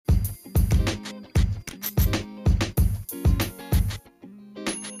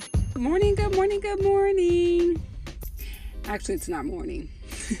Good morning, good morning, good morning. Actually, it's not morning.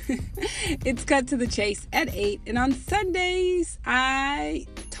 It's Cut to the Chase at 8. And on Sundays, I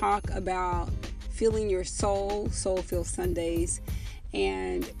talk about feeling your soul Feel Sundays.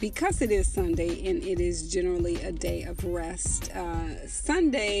 And because it is Sunday and it is generally a day of rest,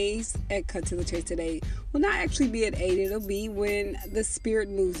 Sundays at Cut to the Chase today will not actually be at 8. It'll be when the Spirit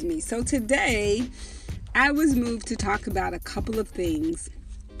moves me. So today, I was moved to talk about a couple of things.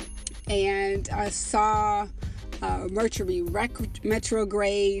 And I saw Mercury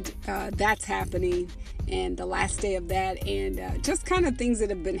retrograde, that's happening, and the last day of that, and just kind of things that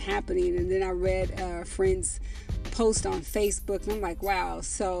have been happening. And then I read a friend's post on Facebook, and I'm like, wow.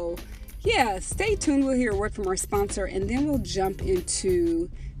 So yeah, stay tuned. We'll hear a word from our sponsor, and then we'll jump into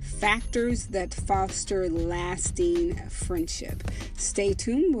factors that foster lasting friendship. Stay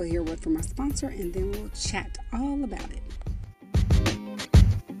tuned. We'll hear a word from our sponsor, and then we'll chat all about it.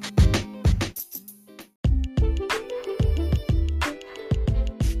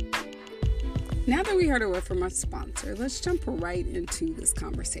 Now that we heard a word from our sponsor, let's jump right into this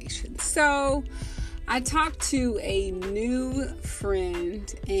conversation. So I talked to a new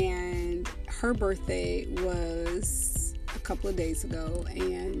friend, and her birthday was a couple of days ago,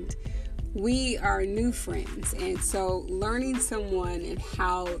 and we are new friends. And so learning someone and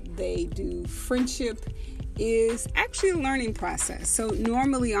how they do friendship is actually a learning process. So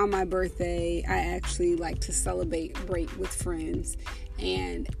normally on my birthday, I actually like to celebrate with friends.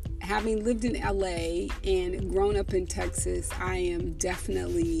 And having lived in LA and grown up in Texas, I am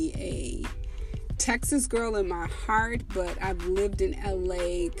definitely a Texas girl in my heart, but I've lived in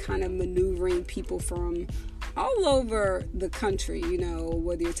LA kind of maneuvering people from all over the country,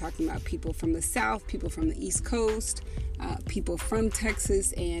 whether you're talking about people from the South, people from the East Coast, people from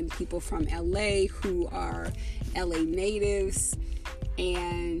Texas, and people from LA who are LA natives.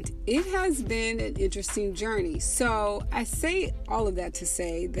 And it has been an interesting journey. So I say all of that to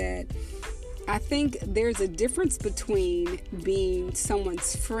say that I think there's a difference between being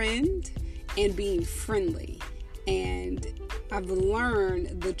someone's friend and being friendly. And I've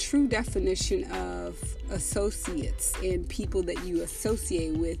learned the true definition of associates and people that you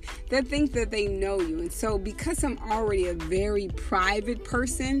associate with that think that they know you. And so because I'm already a very private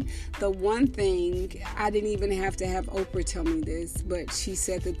person, the one thing, I didn't even have to have Oprah tell me this, but she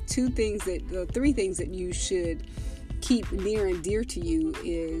said the three things that you should keep near and dear to you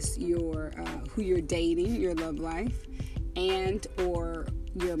is your who you're dating, your love life, and or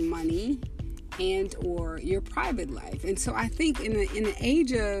your money, and or your private life. And so I think in the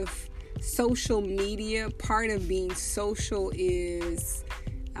age of social media, part of being social is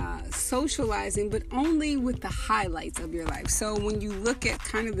socializing, but only with the highlights of your life. So when you look at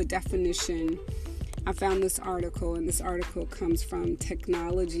kind of the definition, I found this article, and this article comes from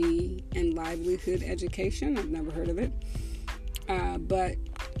Technology and Livelihood Education. I've never heard of it. But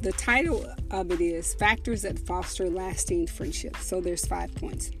the title of it is Factors That Foster Lasting Friendship. So there's 5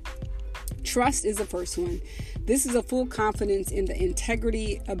 points. Trust is the first one. This is a full confidence in the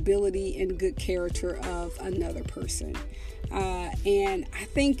integrity, ability, and good character of another person. And I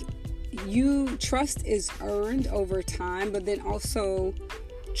think trust is earned over time, but then also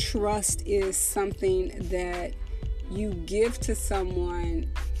trust is something that you give to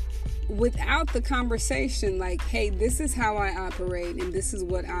someone without the conversation, like, hey, this is how I operate and this is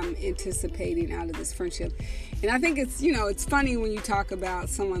what I'm anticipating out of this friendship. And I think it's funny when you talk about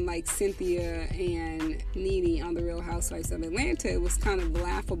someone like Cynthia and Nene on The Real Housewives of Atlanta. It was kind of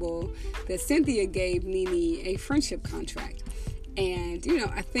laughable that Cynthia gave Nene a friendship contract. And,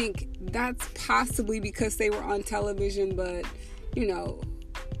 I think that's possibly because they were on television, but,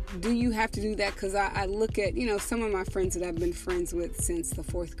 do you have to do that? Because I look at, some of my friends that I've been friends with since the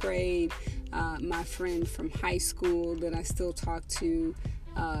 4th grade, my friend from high school that I still talk to,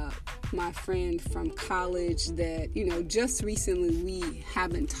 my friend from college that, just recently we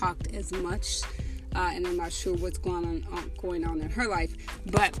haven't talked as much, and I'm not sure what's going on in her life.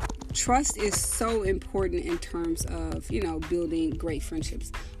 But trust is so important in terms of, building great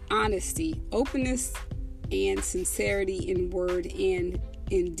friendships. Honesty, openness, and sincerity in word and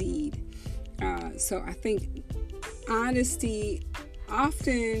in deed. So I think honesty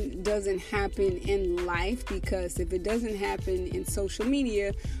often doesn't happen in life, because if it doesn't happen in social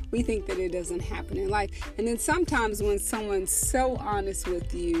media, we think that it doesn't happen in life. And then sometimes when someone's so honest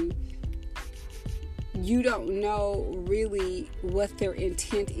with you, you don't know really what their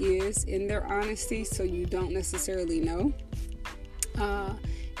intent is in their honesty, so you don't necessarily know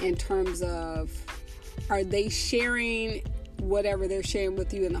in terms of, are they sharing whatever they're sharing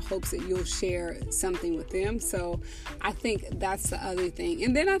with you in the hopes that you'll share something with them. So I think that's the other thing.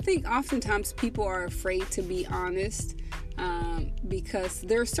 And then I think oftentimes people are afraid to be honest, because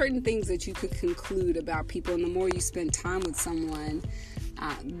there are certain things that you could conclude about people. And the more you spend time with someone,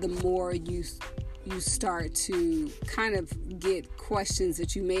 the more you start to kind of get questions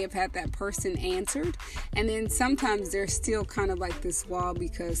that you may have had that person answered. And then sometimes there's still kind of like this wall,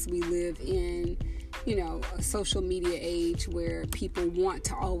 because we live in, a social media age where people want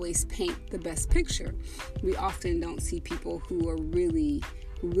to always paint the best picture. We often don't see people who are really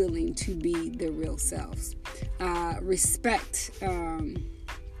willing to be their real selves. Respect.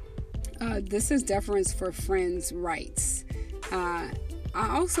 This is deference for friends' rights. I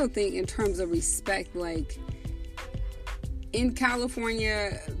also think in terms of respect, like in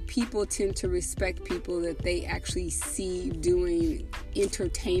California, people tend to respect people that they actually see doing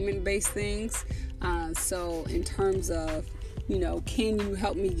entertainment-based things. So in terms of, can you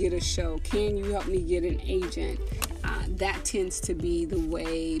help me get a show? Can you help me get an agent? That tends to be the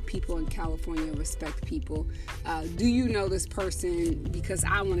way people in California respect people. Do you know this person? Because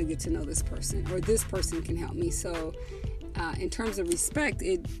I want to get to know this person, or this person can help me. So in terms of respect,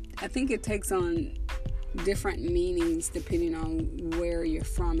 I think it takes on different meanings depending on where you're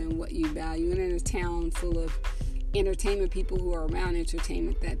from and what you value. And in a town full of entertainment people who are around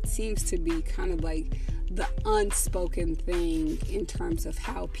entertainment, that seems to be kind of like the unspoken thing in terms of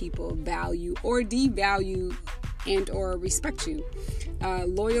how people value or devalue and or respect you.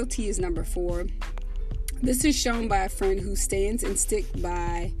 Loyalty is number 4. This is shown by a friend who stands and sticks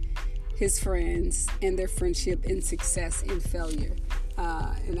by his friends and their friendship in success and failure.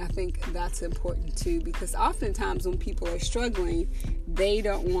 And I think that's important too, because oftentimes when people are struggling, they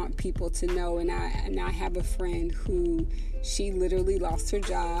don't want people to know. And I have a friend who, she literally lost her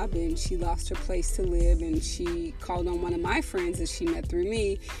job and she lost her place to live, and she called on one of my friends that she met through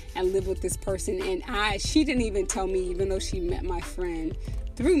me and lived with this person. And she didn't even tell me, even though she met my friend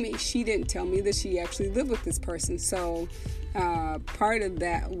through me, she didn't tell me that she actually lived with this person. So part of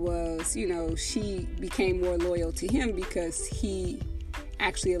that was, she became more loyal to him because he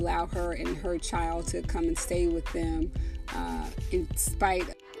actually allowed her and her child to come and stay with them in spite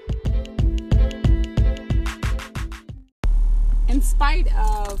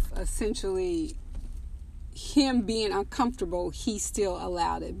of essentially him being uncomfortable. He still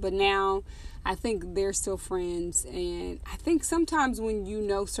allowed it. But now I think they're still friends. And I think sometimes when you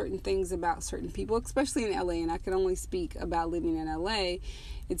know certain things about certain people, especially in LA, and I can only speak about living in LA,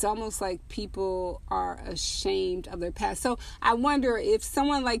 it's almost like people are ashamed of their past. So I wonder if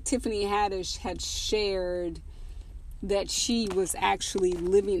someone like Tiffany Haddish had shared that she was actually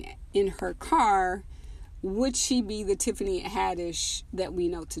living in her car, would she be the Tiffany Haddish that we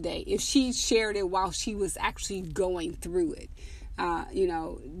know today? If she shared it while she was actually going through it,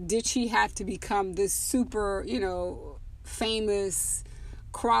 did she have to become this super, famous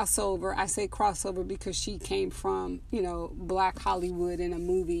crossover? I say crossover because she came from, Black Hollywood in a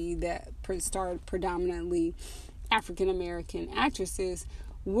movie that starred predominantly African-American actresses.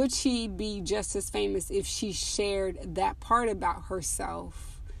 Would she be just as famous if she shared that part about herself,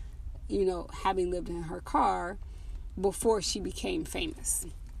 having lived in her car before she became famous?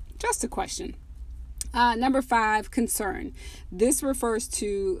 Just a question. Number 5, concern. This refers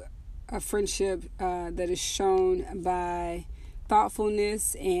to a friendship that is shown by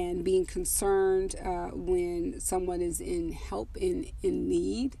thoughtfulness and being concerned when someone is in help, in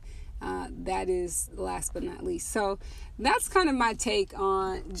need. That is last but not least. So that's kind of my take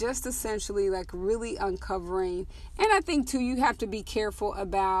on just essentially like really uncovering. And I think too, you have to be careful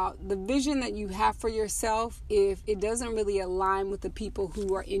about the vision that you have for yourself. If it doesn't really align with the people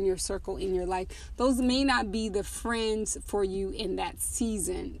who are in your circle, in your life, those may not be the friends for you in that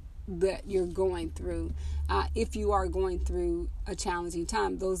season that you're going through. If you are going through a challenging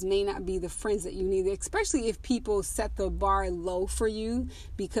time, those may not be the friends that you need, especially if people set the bar low for you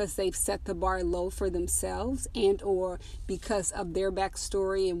because they've set the bar low for themselves, and or because of their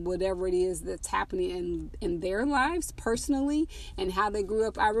backstory and whatever it is that's happening in their lives personally and how they grew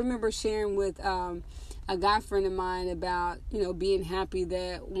up. I remember sharing with a guy friend of mine about, being happy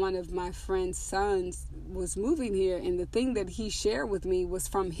that one of my friend's sons was moving here, and the thing that he shared with me was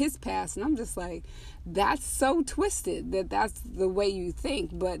from his past, and I'm just like, that's so twisted that that's the way you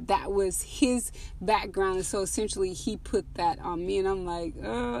think, but that was his background, and so essentially he put that on me, and I'm like,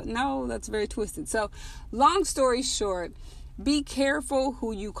 no, that's very twisted. So long story short, be careful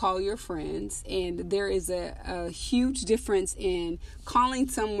who you call your friends. And there is a huge difference in calling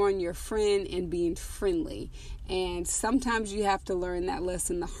someone your friend and being friendly. And sometimes you have to learn that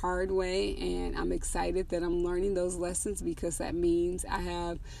lesson the hard way. And I'm excited that I'm learning those lessons, because that means I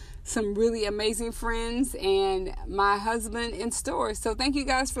have some really amazing friends and my husband in store. So thank you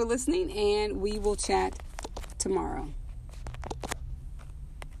guys for listening, and we will chat tomorrow.